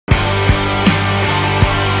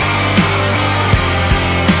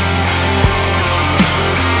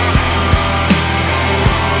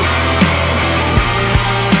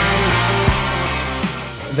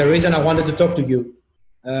the reason I wanted to talk to you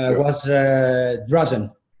was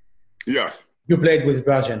Drázen. Yes. You played with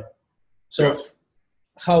Drázen. So yes.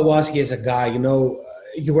 How was he as a guy? You know,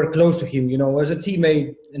 you were close to him, you know, as a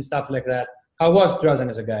teammate and stuff like that. How was Drázen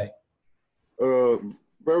as a guy?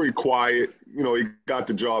 Very quiet. You know, he got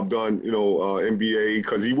the job done, you know, NBA,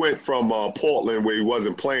 because he went from Portland where he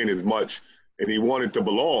wasn't playing as much, and he wanted to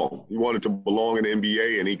belong. He wanted to belong in the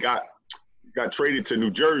NBA, and he got traded to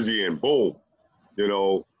New Jersey, and boom, you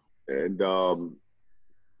know, and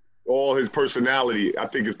all his personality, I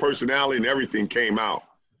think his personality and everything came out.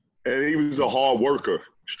 And he was a hard worker,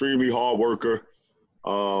 extremely hard worker.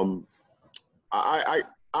 I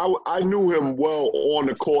knew him well on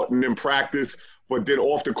the court and in practice, but then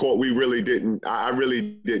off the court, I really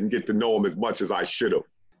didn't get to know him as much as I should have.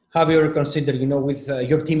 Have you ever considered, you know, with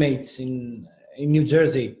your teammates in New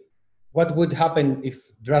Jersey, what would happen if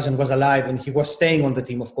Drázen was alive and he was staying on the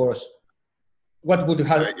team, of course? What would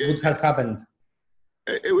have happened?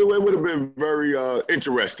 It would have been very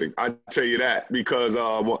interesting, I tell you that, because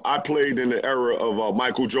I played in the era of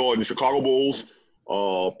Michael Jordan, Chicago Bulls,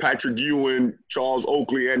 Patrick Ewing, Charles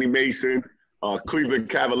Oakley, Andy Mason, Cleveland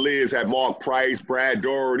Cavaliers had Mark Price, Brad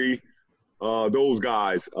Daugherty, those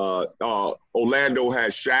guys. Orlando had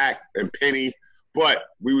Shaq and Penny, but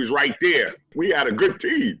we was right there. We had a good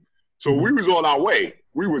team, so we was on our way.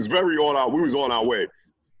 We was on our way.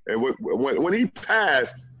 And when he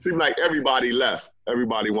passed, it seemed like everybody left.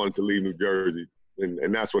 Everybody wanted to leave New Jersey,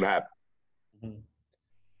 and that's what happened. Mm-hmm.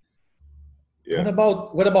 Yeah.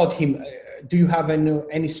 What about him? Do you have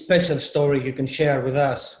any special story you can share with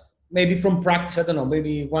us? Maybe from practice, I don't know.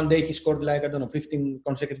 Maybe one day he scored 15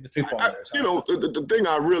 consecutive three-pointers. You know, the thing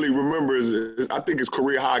I really remember is I think his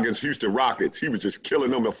career high against Houston Rockets. He was just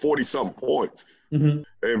killing them at 40-something points. Mm-hmm.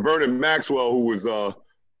 And Vernon Maxwell, who was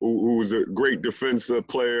a great defensive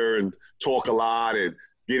player and talk a lot and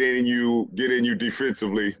get in you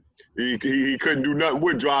defensively. He couldn't do nothing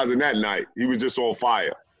with Drázen that night. He was just on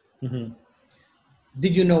fire. Mm-hmm.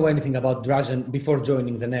 Did you know anything about Drázen before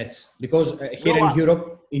joining the Nets? Because here in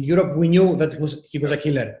Europe, we knew that he was a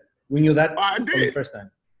killer. We knew that from the first time.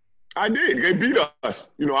 I did. They beat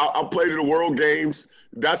us. You know, I played in the World Games.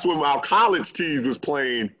 That's when our college team was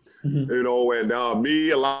playing. Mm-hmm. You know, and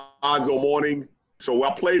me, Alonzo Mourning. So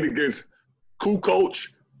I played against Kukoc,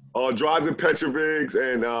 Drazen Petrovic,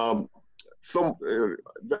 and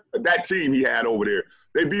that team he had over there.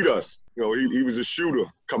 They beat us. You know, he was a shooter,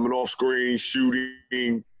 coming off screen,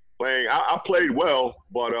 shooting, playing. I played well,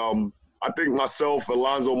 but I think myself,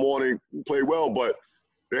 Alonzo Mourning played well, but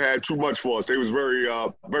they had too much for us. They was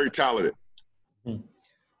very talented.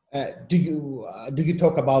 Do you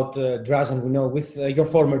talk about Drázen, you know, with your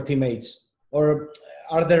former teammates, or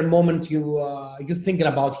are there moments you thinking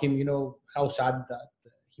about him? You know, how sad that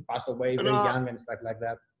he passed away very young and stuff like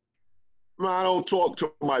that. I don't talk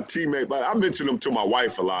to my teammate, but I mention him to my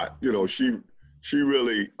wife a lot. You know, she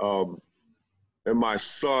really and my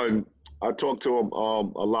son. I talk to him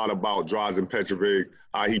a lot about Drazen Petrovic,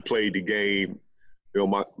 how he played the game. You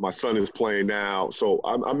know, my son is playing now, so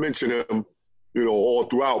I mention him, you know, all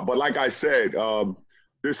throughout. But like I said,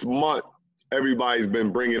 this month everybody's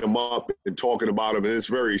been bringing him up and talking about him, and it's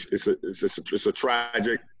a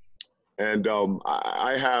tragic. And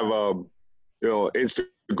I have you know,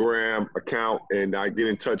 Instagram account, and I get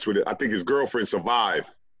in touch with it. I think his girlfriend survived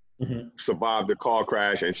the car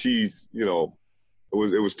crash, and she's, you know,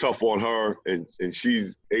 it was tough on her, and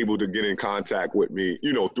she's able to get in contact with me,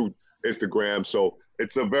 you know, through Instagram. So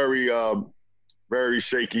it's a very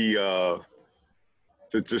shaky to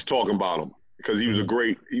just talking about him, because he was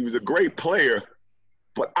a great player,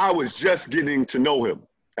 but I was just getting to know him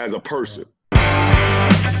as a person.